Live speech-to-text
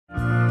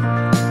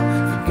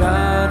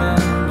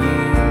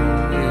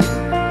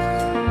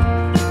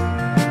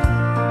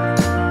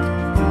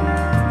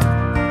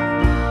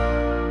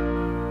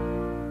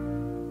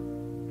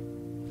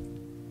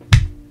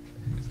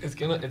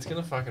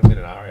gonna fucking win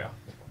an ARIA.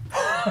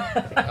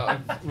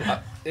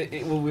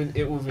 It will win.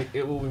 It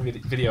will win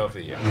video of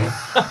the year.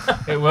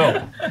 It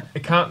will.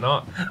 It can't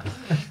not.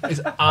 It's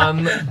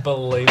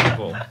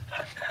unbelievable.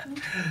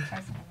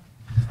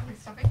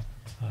 Stop it.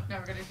 No,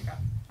 we're gonna pick up.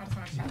 I just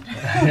want to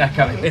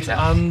shout. It's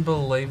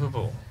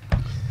unbelievable.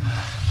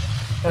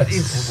 It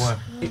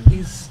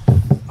is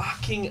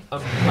fucking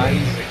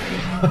amazing.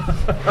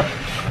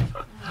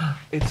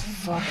 It's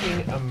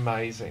fucking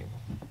amazing.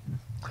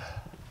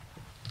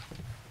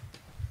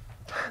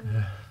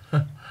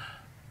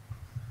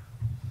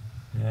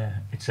 Yeah,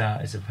 it's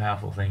a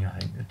powerful thing, I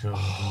think, to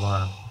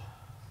learn.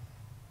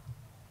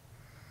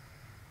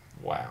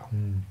 Wow.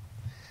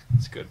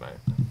 It's good, mate.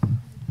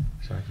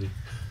 Sorry, Hugh.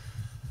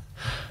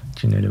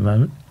 Do you need a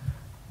moment?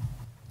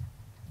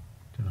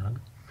 Do you want a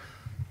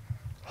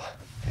hug?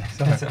 Yeah,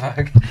 That's a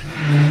hug.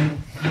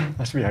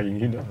 I should be hugging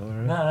you now.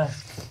 No.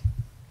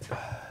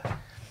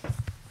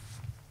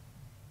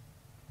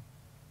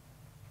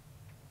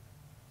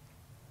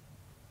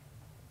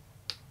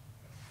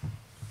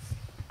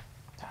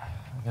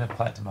 I'm going to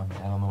play it to Mum and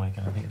Dad on the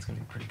weekend. I think it's going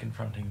to be pretty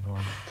confronting for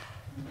him.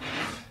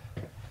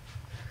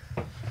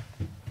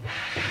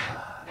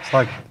 It's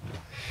like,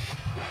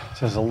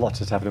 there's a lot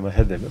just happened in my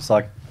head then. It's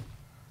like,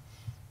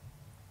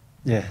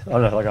 yeah, I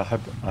don't know, like I hope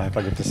I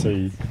get to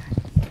see,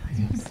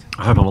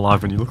 I hope I'm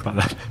alive when you look like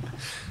that.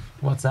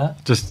 What's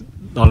that? Just,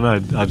 I don't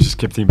know, I just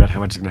kept thinking about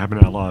how much is going to happen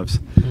in our lives.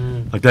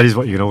 Like that is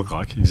what you're going to look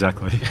like,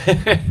 exactly.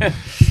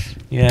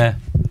 Yeah.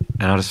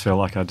 And I just feel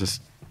like it's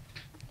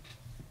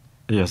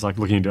like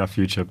looking into our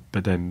future,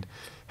 but then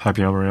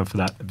hoping I'm around for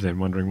that, but then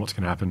wondering what's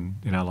going to happen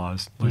in our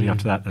lives leading up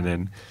to that, and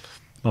then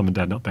Mum and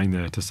Dad not being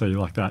there to see you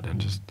like that, and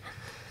just,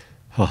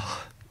 that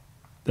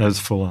was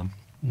full on.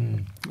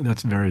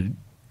 That's very,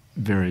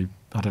 very,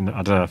 I don't know,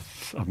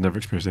 I've never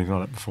experienced anything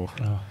like that before.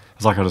 Oh.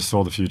 It's like I just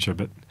saw the future,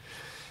 but,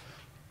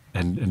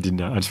 and didn't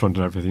know, I just wanted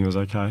to know everything was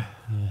okay.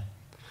 Yeah.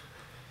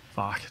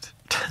 Fuck it.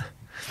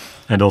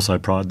 And also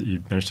pride that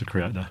you managed to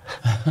create that.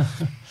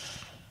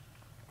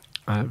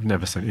 I've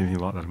never seen anything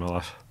like that in my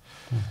life.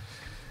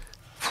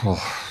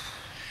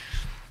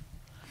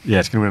 Yeah,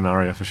 it's going to win an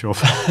ARIA for sure.